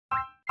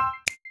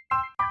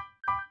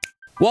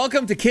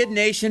Welcome to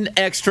KiddNation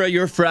Extra,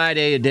 your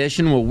Friday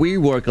edition, where we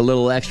work a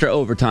little extra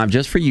overtime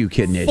just for you,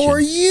 KiddNation. For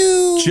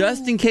you.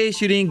 Just in case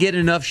you didn't get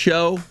enough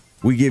show,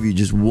 we give you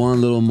just one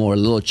little more, a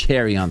little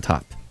cherry on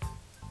top.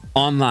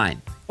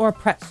 Online. Or a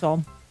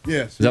pretzel.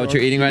 Yes. Is that what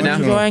you're eating right now?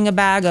 Enjoying a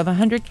bag of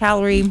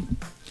 100-calorie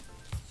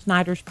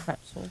Snyder's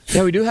pretzels.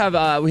 Yeah, we do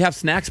have we have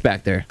snacks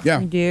back there. Yeah.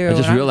 I do. I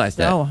just realized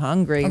that. I'm so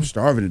hungry. I'm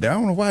starving today. I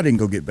don't know why I didn't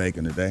go get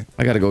bacon today.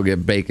 I got to go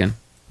get bacon.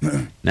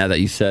 Now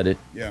that you said it.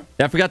 Yeah.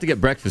 I forgot to get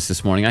breakfast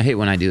this morning. I hate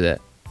when I do that.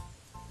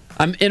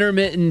 I'm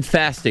intermittent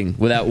fasting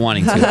without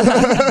wanting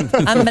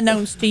to.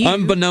 Unbeknownst to you.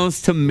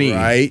 Unbeknownst to me.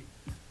 Right.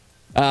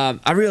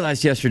 I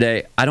realized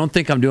yesterday, I don't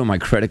think I'm doing my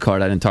credit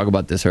card. I didn't talk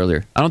about this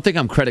earlier. I don't think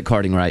I'm credit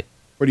carding right.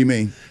 What do you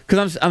mean?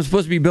 Because I'm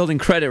supposed to be building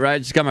credit, right? I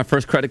just got my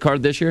first credit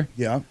card this year.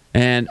 Yeah.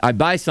 And I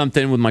buy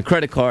something with my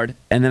credit card,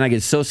 and then I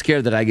get so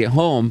scared that I get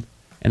home,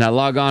 and I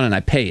log on and I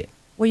pay it.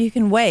 Well, you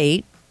can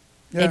wait.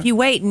 Yeah. If you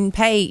wait and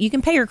pay, you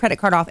can pay your credit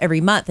card off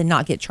every month and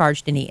not get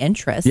charged any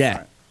interest.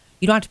 Yeah.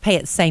 You don't have to pay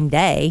it the same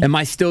day. Am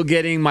I still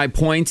getting my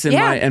points and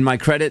Yeah. my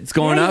credits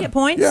going Yeah, you up? get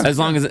points. Yeah. As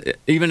long as,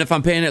 even if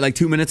I'm paying it like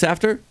 2 minutes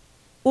after?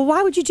 Well,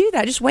 why would you do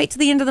that? Just wait till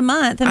the end of the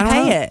month and I don't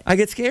pay know. it. I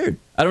get scared.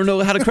 I don't know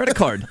how to credit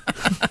card.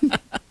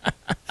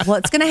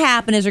 What's going to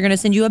happen is they're going to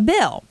send you a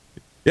bill.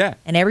 Yeah.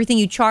 And everything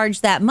you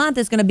charge that month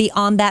is going to be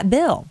on that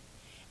bill.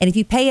 And if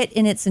you pay it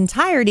in its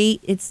entirety,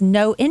 it's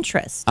no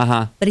interest.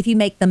 Uh-huh. But if you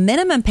make the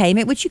minimum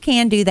payment, which you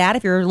can do that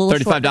if you're a little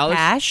short $35? of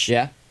cash,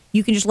 Yeah.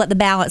 you can just let the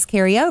balance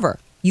carry over.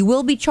 You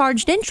will be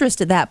charged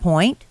interest at that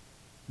point.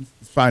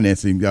 It's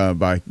financing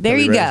by There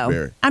Kelly you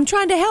Raspberry. go. I'm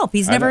trying to help.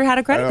 He's I never know. had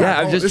a credit I card. know. Yeah,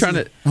 I'm just This trying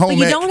is to- home But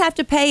you ec. don't have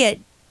to pay it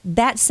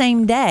that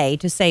same day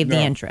to save the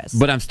No. interest.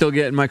 But I'm still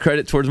getting my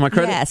credit towards my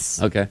credit?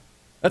 Yes. Okay.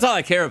 That's all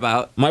I care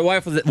about. My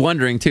wife was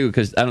wondering, too,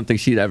 because I don't think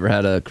she'd ever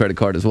had a credit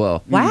card as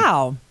well.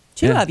 Wow.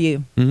 Two Yeah. of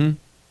you. Mm-hmm.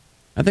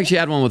 I think she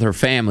had one with her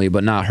family,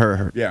 but not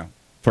her Yeah.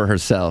 for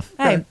herself.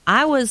 Hey, when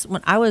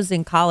I was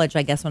in college,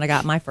 I guess, when I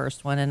got my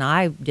first one, and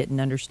I didn't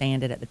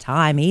understand it at the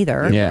time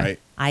either. Yeah. Right.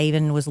 I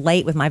even was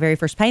late with my very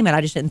first payment.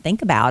 I just didn't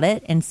think about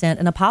it and sent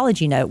an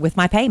apology note with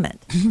my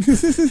payment.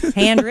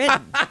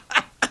 Handwritten.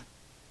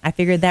 I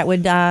figured that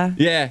would,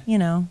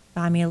 Yeah.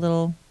 buy me a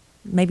little,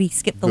 maybe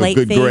skip the Good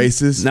late fee.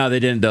 graces. No, they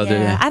didn't, though, did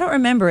Yeah, they? I don't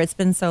remember. It's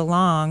been so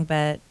long,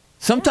 but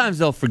Sometimes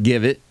they'll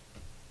forgive it.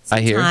 I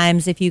hear.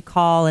 sometimes if you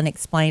call and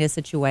explain a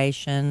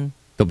situation,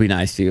 They'll be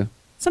nice to you.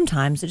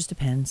 sometimes it just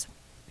depends.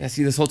 Yeah,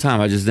 see, this whole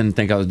time I just didn't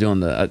think I was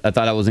doing I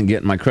thought I wasn't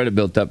getting my credit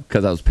built up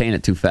because I was paying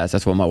it too fast.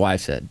 That's what my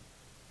wife said.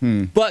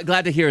 But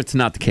glad to hear it's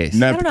not the case.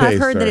 Not I don't the know. I've case,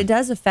 heard that sir. it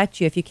does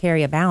affect you if you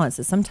carry a balance.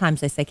 That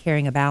sometimes they say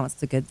carrying a balance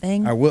is a good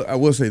thing. I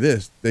will say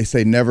this. They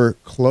say never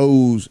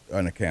close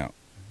an account.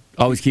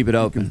 Always keep it You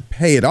open. can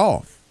pay it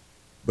off,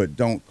 but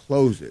don't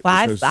close it.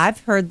 Well, because-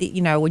 I've heard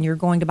that, when you're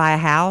going to buy a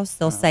house,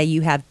 they'll say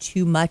you have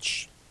too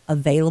much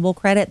available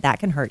credit. That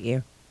can hurt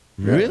you.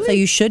 Really? So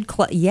you should,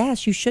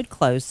 yes, you should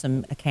close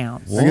some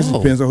accounts. I guess it Whoa.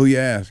 depends on who you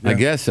ask. I Yeah.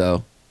 guess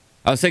so.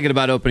 I was thinking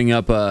about opening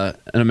up an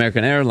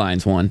American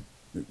Airlines one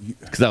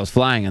because I was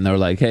flying and they were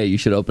like, hey, you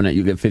should open it.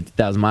 You get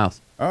 50,000 miles.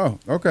 Oh,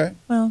 okay.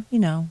 Well,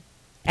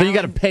 Then you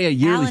got to pay a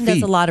yearly Alan fee.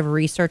 does a lot of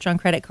research on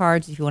credit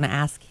cards. If you want to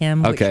ask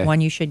him Okay. which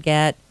one you should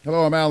get,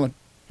 Hello, I'm Alan.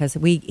 because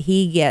we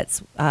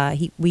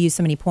use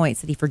so many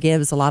points that he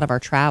forgives a lot of our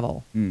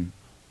travel.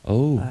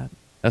 Oh,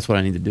 that's what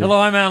I need to do. Hello,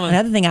 I'm Alan.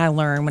 Another thing I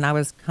learned when I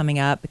was coming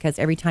up, because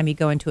every time you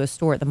go into a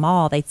store at the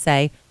mall, they'd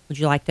say, would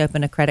you like to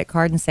open a credit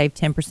card and save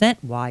 10%?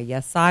 Why,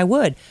 yes, I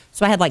would.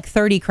 So I had like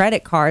 30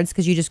 credit cards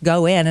because you just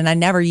go in and I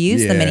never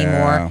use them Yeah.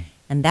 anymore.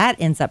 And that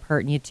ends up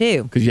hurting you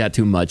too. Because you had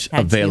too much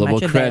Had available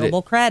too much credit.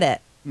 available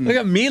credit. Look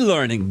at me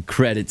learning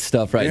credit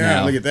stuff right Yeah,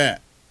 now look at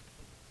that.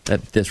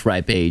 at this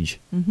ripe age.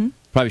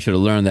 Probably should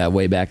have learned that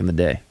way back in the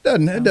day.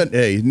 It doesn't.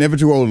 Hey, you're never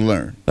too old to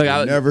learn. Look,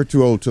 You're never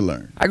too old to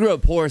learn. I grew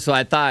up poor, so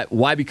I thought,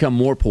 why become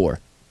more poor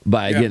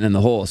by Yeah. getting in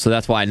the hole? So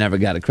that's why I never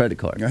got a credit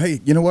card. Now,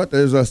 hey, you know what?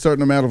 There's a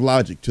certain amount of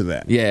logic to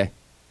that. Yeah.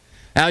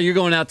 Al, you're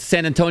going out to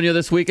San Antonio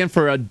this weekend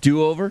for a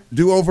do-over?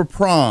 Do-over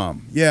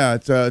prom. Yeah,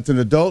 it's an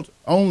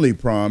adult-only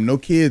prom. No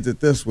kids at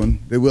this one.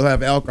 They will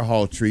have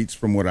alcohol treats,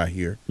 from what I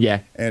hear. Yeah.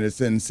 And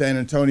it's in San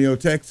Antonio,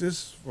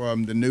 Texas,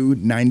 from the new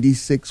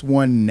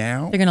 96.1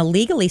 Now. They're going to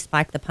legally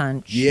spike the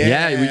punch.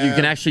 Yeah, you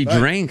can actually but-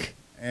 drink.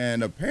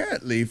 And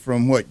apparently,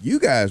 from what you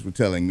guys were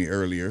telling me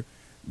earlier,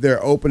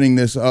 they're opening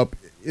this up.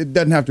 It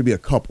doesn't have to be a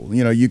couple.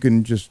 You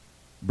can just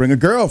bring a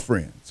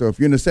girlfriend. So if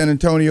you're in the San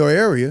Antonio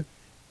area,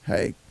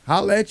 hey,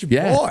 holla at your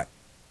Yeah. boy.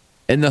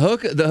 And the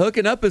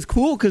hooking up is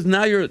cool because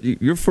now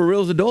you're for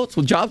reals adults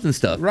with jobs and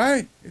stuff.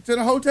 Right. It's in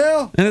a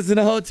hotel. And it's in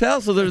a hotel,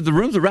 so the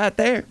rooms are right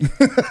there.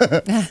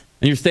 And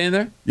you're staying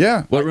there?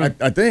 Yeah. What room?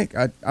 I think.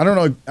 I don't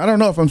know. I don't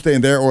know if I'm staying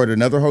there or at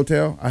another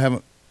hotel. I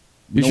haven't.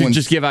 You should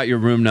just give out your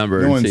room number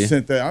No and one see.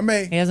 sent that. I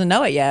may. He doesn't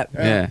know it yet.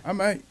 Yeah. I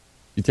may.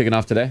 You taking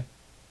off today?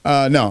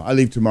 No, I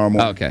leave tomorrow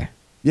morning. Okay.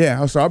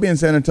 Yeah. So I'll be in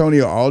San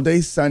Antonio all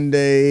day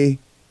Sunday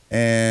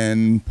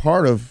and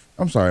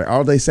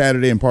all day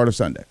Saturday and part of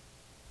Sunday.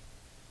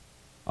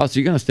 Oh, so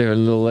you're going to stay a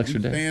little extra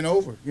day? Staying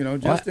over,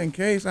 just What? in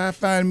case I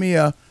find me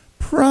a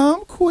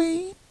prom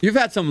queen? You've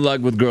had some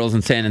luck with girls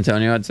in San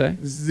Antonio, I'd say.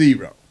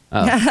 Zero.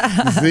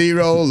 Oh.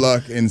 Zero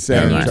luck in San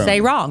Never mind. Antonio. Say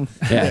wrong.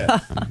 Yeah.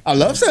 I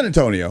love San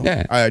Antonio.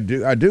 Yeah. I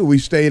do. We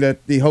stayed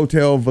at the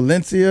Hotel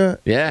Valencia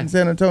Yeah. in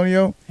San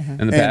Antonio.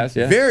 In the past,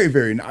 yeah. Very,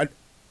 very nice.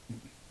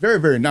 Very,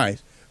 very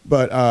nice.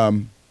 But,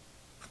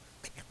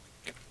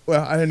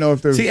 well, I didn't know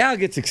if there was... See, Al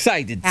gets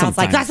excited Al's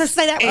like, sometimes. let's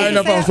say that. I didn't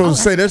know if I was supposed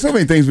to say. There's so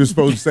many things we're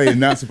supposed to say and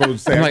not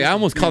supposed to say. I'm like, I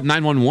almost called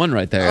 911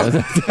 right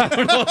there.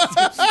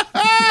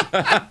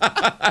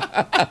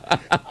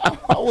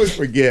 I always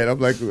forget. I'm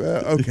like,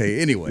 okay,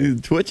 anyway.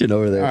 He's twitching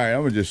over there. All right,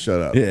 I'm going to just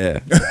shut up. Yeah.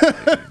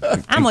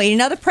 I'm going to eat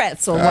another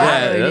pretzel.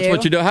 Yeah, that's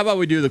what you do. How about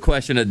we do the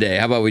question of the day?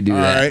 How about we do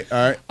that?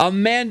 All right.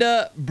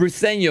 Amanda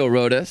Briseño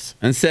wrote us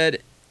and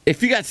said,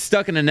 if you got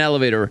stuck in an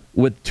elevator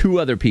with two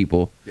other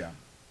people, Yeah.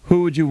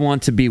 who would you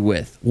want to be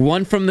with?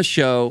 One from the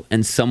show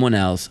and someone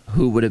else.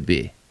 Who would it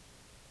be?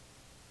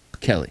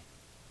 Kelly.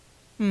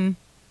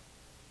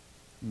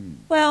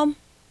 Well,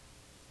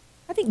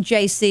 I think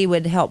JC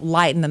would help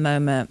lighten the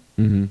moment.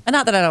 Mm-hmm. And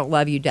not that I don't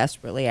love you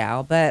desperately,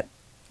 Al, but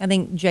I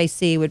think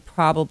JC would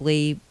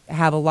probably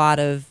have a lot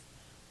of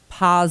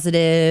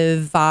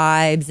positive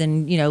vibes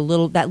and, you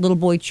know, that little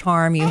boy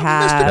charm you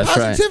have. That's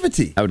right.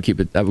 Positivity. I would keep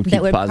it. I would keep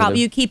That would positive. probably,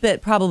 you keep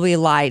it probably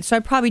light. So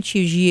I'd probably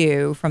choose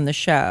you from the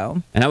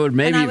show. and I would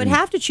maybe. And I would even-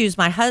 have to choose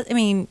my husband. I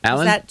mean,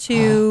 Alan? is that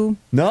too...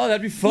 No,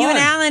 that'd be fun. You and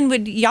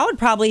Alan y'all would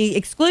probably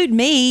exclude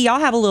me. Y'all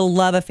have a little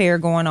love affair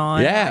going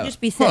on. Yeah. I'd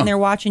just be sitting there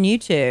watching you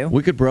two.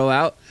 We could bro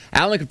out.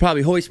 Alan could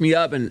probably hoist me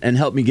up and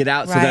help me get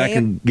out so that I Right.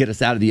 can get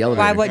us out of the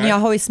elevator. Why wouldn't y'all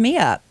hoist me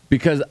up?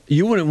 Because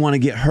you wouldn't want to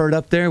get hurt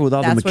up there with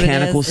all That's the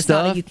mechanical what it is. It's not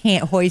stuff. that you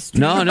can't hoist me.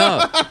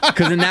 No,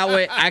 because in that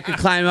way I could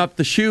climb up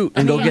the chute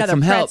and I go need get another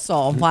some help.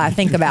 pretzel while I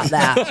think about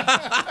that.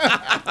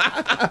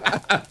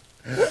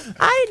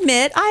 I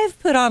admit I've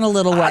put on a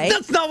little weight.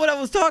 That's not what I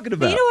was talking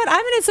about. But you know what?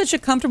 I'm in such a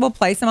comfortable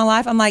place in my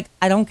life. I'm like,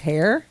 I don't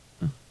care.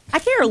 I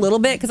care a little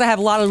bit because I have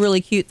a lot of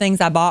really cute things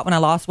I bought when I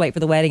lost weight for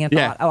the wedding and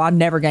Yeah. thought, oh, I'm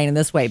never gaining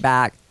this weight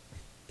back.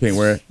 Can't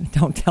wear it.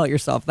 Don't tell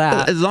yourself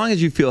that. As long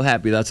as you feel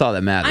happy, that's all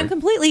that matters. I'm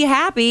completely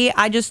happy.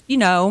 I just,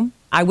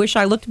 I wish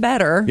I looked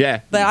better. Yeah.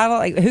 But I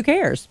like, who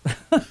cares?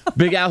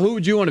 Big Al, who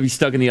would you want to be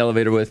stuck in the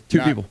elevator with?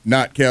 Two people.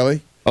 Not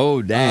Kelly.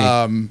 Oh,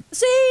 dang.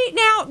 See,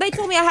 now they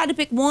told me I had to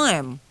pick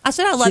one. I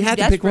said I love you had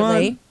to pick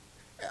desperately.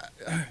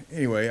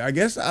 Anyway, I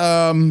guess,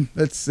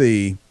 let's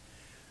see.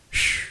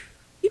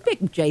 You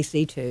picked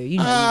JC too. You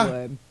know you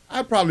would.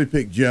 I'd probably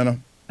pick Jenna.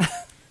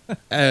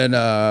 And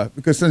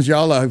because since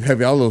y'all have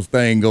y'all little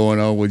thing going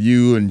on with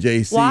you and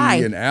JC Why?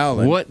 and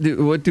Alan, what?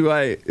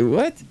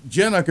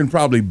 Jenna can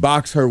probably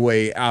box her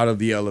way out of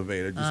the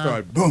elevator. Just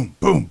start boom,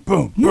 boom,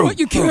 boom, boom.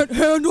 You can't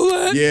handle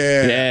that?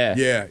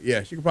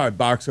 Yeah. She could probably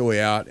box her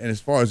way out. And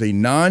as far as a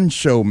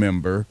non-show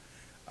member,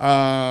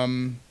 Fat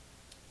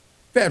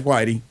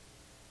Whitey,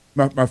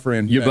 my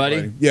friend. Your Fat buddy?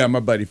 Whitey. Yeah, my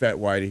buddy, Fat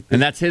Whitey. And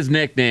that's his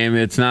nickname.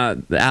 It's not,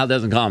 Al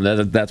doesn't call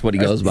him. That's what he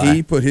goes by.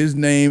 He put his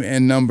name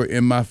and number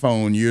in my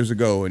phone years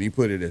ago, and he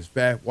put it as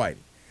Fat Whitey.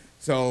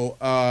 So,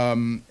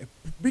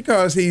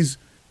 because he's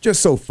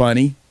just so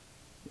funny,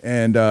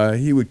 and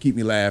he would keep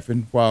me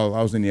laughing while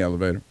I was in the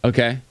elevator.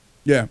 Okay.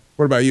 Yeah.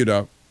 What about you,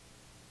 dog?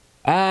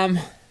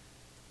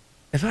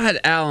 If I had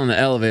Al in the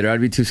elevator,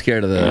 I'd be too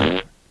scared of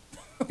the...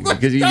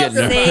 Because you get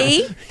nervous.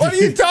 See? What are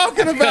you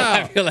talking I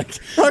about? feel like...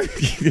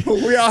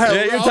 we all have.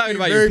 Yeah, you're talking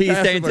about your pee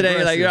stain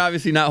today. Like, you're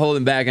obviously not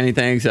holding back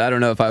anything, so I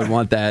don't know if I would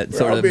want that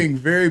We're all being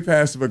very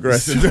passive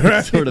aggressive.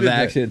 sort of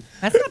action.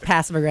 That's not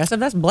passive aggressive.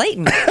 That's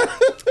blatant.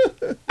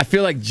 I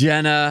feel like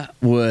Jenna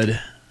would...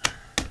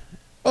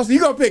 Oh, so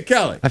you gonna pick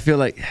Kelly? I feel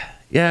like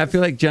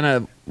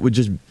Jenna would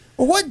just...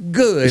 Well, what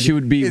good? She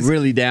would be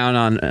really down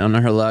on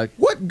her luck.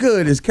 What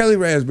good is Kelly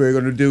Raspberry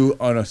going to do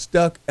on a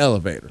stuck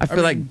elevator? I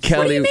feel like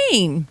Kelly... What do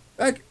you mean?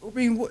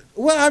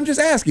 Well, I'm just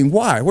asking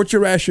why. What's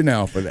your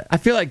rationale for that? I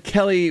feel like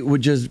Kelly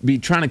would just be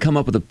trying to come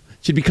up with a...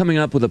 She'd be coming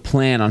up with a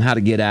plan on how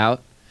to get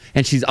out,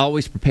 and she's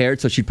always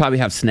prepared, so she'd probably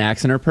have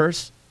snacks in her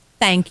purse.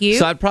 Thank you.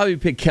 So I'd probably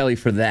pick Kelly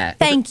for that.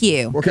 Thank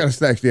you. What kind of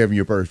snacks do you have in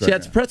your purse She right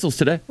had now? pretzels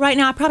today. Right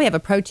now, I probably have a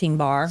protein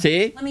bar.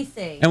 See? Let me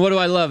see. And what do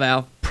I love, Al? I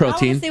want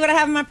Protein. to see what I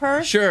have in my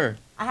purse. Sure.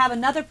 I have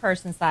another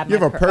purse inside You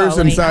my have a purse. purse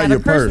inside your I have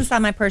a purse purse. inside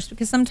my purse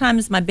because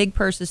sometimes my big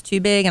purse is too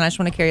big and I just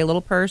want to carry a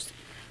little purse.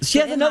 She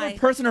has in another my-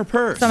 purse in her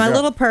purse. So my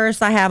little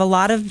purse, I have a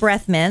lot of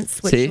breath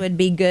mints, which See? would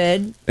be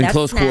good. in That's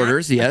close snacks,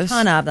 quarters, yes. A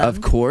ton of them.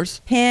 Of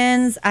course.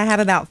 Pens. I have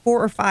about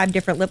 4 or 5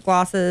 different lip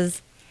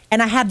glosses.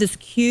 And I have this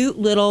cute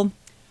little...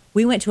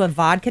 We went to a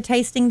vodka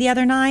tasting the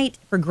other night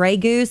for Grey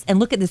Goose, and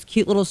look at this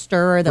cute little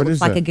stirrer that What looks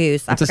is like that? a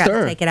goose. I It's a forgot to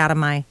stirrer. take it out of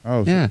my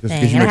Oh, Yeah. just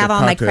thing. gives you And I like have a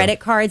all my cocktail. credit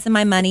cards and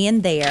my money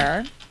in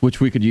there. Which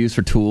we could use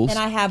for tools. And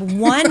I have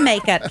one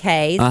makeup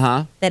case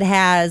Uh-huh. that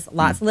has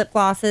lots of lip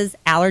glosses,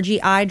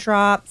 allergy eye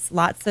drops,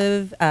 lots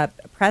of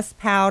pressed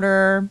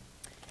powder,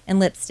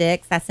 and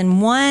lipsticks. That's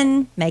in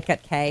one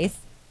makeup case.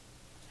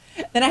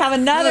 Then I have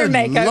another Good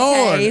makeup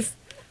Lord. case.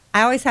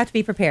 I always have to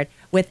be prepared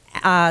with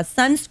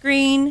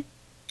sunscreen,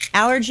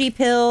 allergy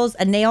pills,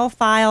 a nail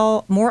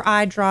file, more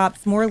eye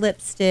drops, more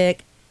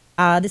lipstick,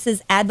 This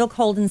is Advil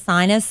Cold and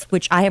Sinus,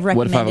 which I have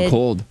What if I have recommended a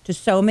cold? to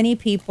so many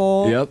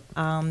people.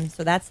 Yep.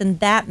 So that's in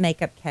that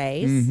makeup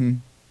case. Mm-hmm.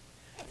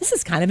 This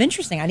is kind of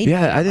interesting. I need to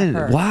Yeah, I put didn't.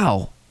 her.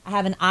 Wow. I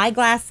have an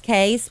eyeglass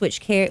case, which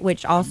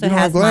also You don't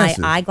has have glasses?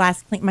 my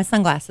eyeglass, my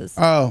sunglasses,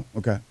 Oh,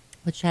 okay.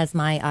 which has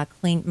my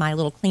my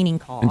little cleaning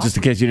cloth. And just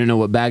in case you didn't know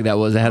what bag that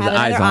was, it I has have the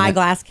eyes another on it.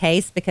 eyeglass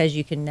case because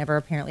you can never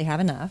apparently have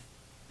enough.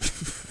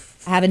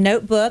 I have a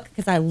notebook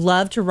because I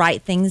love to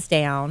write things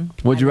down.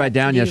 What'd you I write have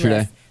down to-do yesterday?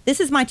 lists. This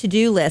is my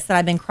to-do list that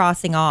I've been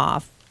crossing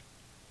off.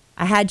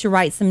 I had to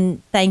write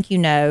some thank you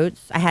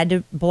notes. I had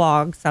to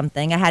blog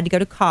something. I had to go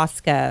to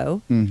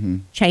Costco. Mm-hmm.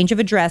 Change of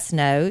address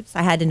notes.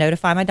 I had to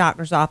notify my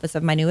doctor's office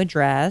of my new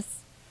address.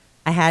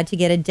 I had to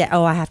get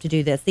I have to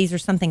do this. These are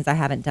some things I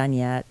haven't done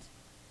yet.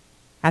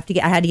 I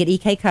had to get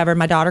EK covered,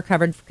 my daughter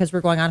covered because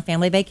we're going on a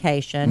family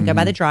vacation. Go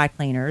by the dry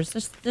cleaners.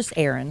 Just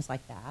errands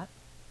like that.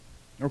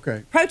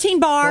 Okay. Protein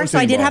bar. So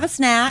I did have a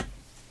snack.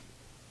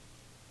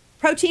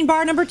 Protein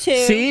bar number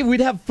 2. See, we'd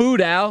have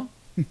food, Al.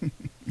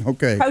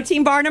 Okay.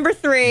 Protein bar number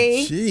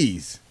 3.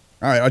 Jeez.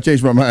 All right, I'll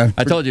change my mind.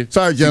 I told you.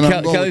 Sorry, Jenna.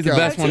 I'm going Kelly's with the Kelly.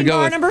 best one to Protein go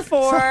bar with. number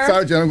 4.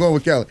 Sorry, Jenna. I'm going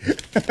with Kelly.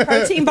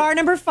 Protein bar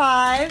number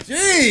 5.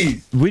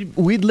 Jeez.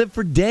 We'd live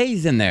for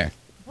days in there.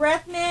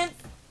 Breath mint.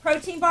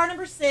 Protein bar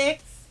number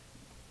 6.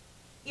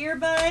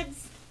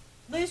 Earbuds.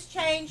 Loose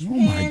change Oh,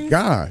 pins. my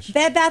gosh.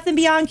 Bed Bath &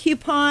 Beyond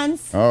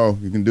coupons. Oh,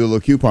 you can do a little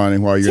couponing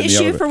while you're in the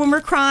Tissue elevator. for when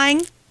we're crying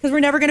because we're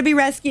never going to be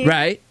rescued.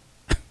 Right.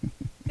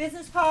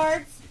 Business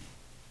cards.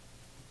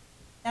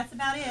 That's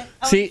about it.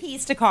 Oh, See,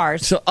 keys to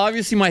cars. So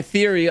obviously my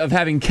theory of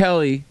having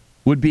Kelly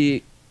would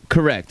be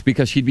correct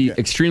because she'd be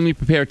extremely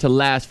prepared to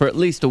last for at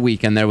least a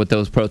week in there with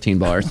those protein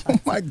bars. Oh,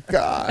 my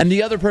God. And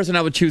the other person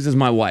I would choose is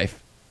my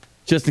wife.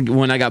 Just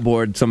when I got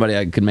bored, somebody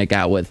I could make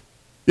out with.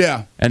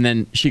 Yeah. And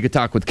then she could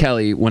talk with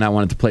Kelly when I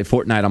wanted to play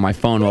Fortnite on my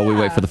phone while we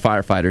wait for the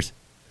firefighters.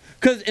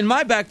 Because in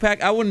my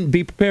backpack, I wouldn't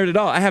be prepared at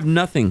all. I have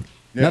nothing.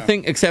 Yeah.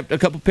 Nothing except a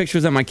couple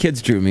pictures that my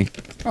kids drew me.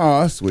 Oh,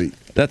 that's sweet.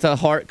 That's a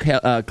heart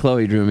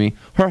Chloe drew me.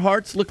 Her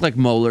hearts look like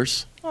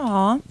molars.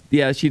 Aw.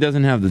 Yeah, she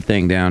doesn't have the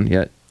thing down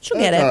yet. She'll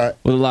get it. All right.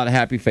 With a lot of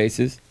happy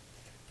faces.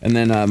 And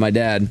then my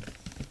dad.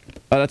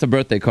 Oh, that's a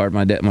birthday card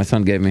my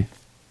son gave me.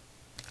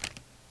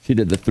 He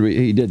did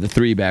the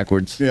 3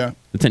 backwards. Yeah.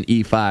 It's an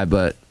E5,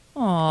 but...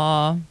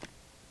 Aw.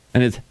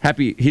 And it's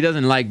happy. He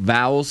doesn't like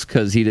vowels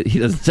because he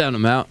doesn't sound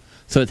them out.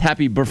 So it's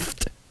happy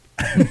birthday.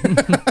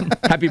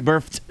 Happy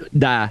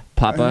birthday,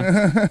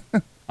 Papa.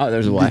 Oh,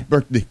 there's a Y.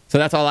 Birthday. So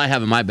that's all I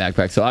have in my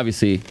backpack. So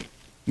obviously,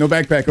 No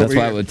backpack over that's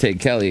why I here. would take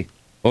Kelly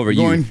over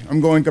you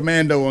I'm going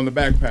commando on the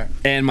backpack.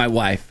 and my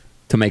wife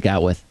to make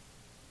out with.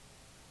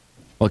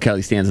 While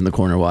Kelly stands in the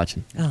corner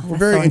watching. Oh, that's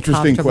Very so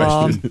interesting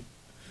uncomfortable. question.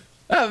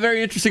 Oh,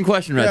 very interesting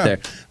question right Yeah. there.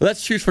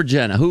 Let's choose for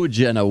Jenna. Who would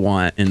Jenna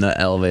want in the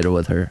elevator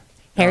with her?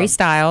 Harry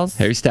Styles.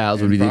 Harry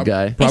Styles would be the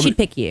guy. And she'd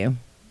pick you.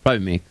 Probably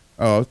me.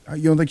 Oh,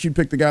 you don't think she'd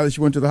pick the guy that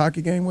she went to the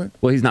hockey game with?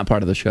 Well, he's not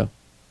part of the show.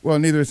 Well,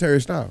 neither is Harry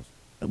Styles.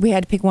 We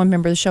had to pick one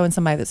member of the show and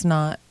somebody that's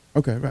not.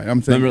 Okay, right.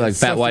 I'm saying. Remember, like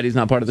Fat Whitey's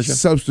not part of the show.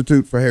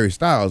 Substitute for Harry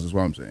Styles is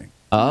what I'm saying.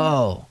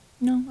 Oh,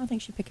 No, I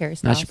think she'd pick Harry no,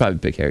 Styles. she'd probably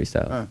pick Harry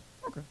Styles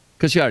Okay.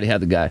 because she already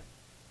had the guy.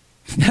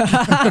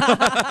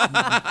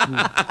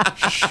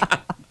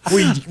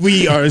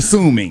 We are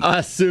assuming.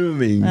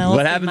 Assuming. Well, we'll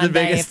What see happens in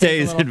Monday Vegas if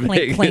there's stays a little in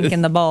clink, Vegas. Clink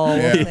in the bowl.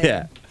 We'll see.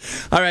 Yeah.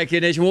 All right,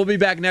 Kid Nation. We'll be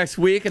back next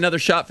week. Another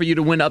shot for you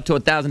to win up to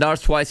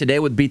 $1,000 twice a day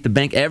with Beat the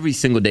Bank every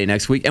single day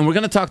next week. And we're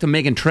going to talk to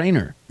Megan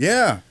Trainor.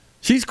 Yeah.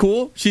 She's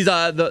cool. She's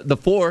the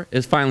 4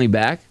 is finally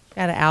back.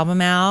 Got an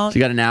album out. She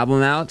got an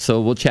album out,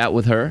 so we'll chat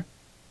with her.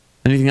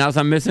 Anything else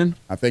I'm missing?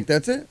 I think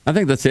that's it. I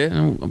think that's it.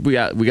 We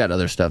got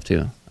other stuff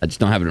too. I just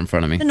don't have it in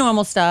front of me. The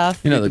normal stuff.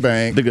 You know, Beat the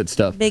bank. the good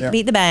stuff. Big Yeah.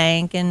 Beat the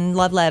Bank and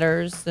love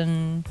letters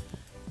and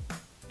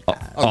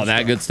All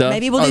that good stuff.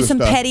 maybe we'll do Other some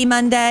stuff. Petty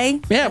Monday. Yeah,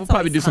 That's we'll probably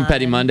always do some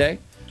Petty fun. Monday.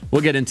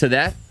 We'll get into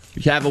that.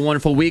 You have a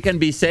wonderful weekend.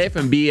 Be safe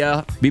and be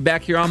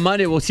back here on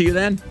Monday. We'll see you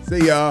then.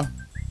 See y'all.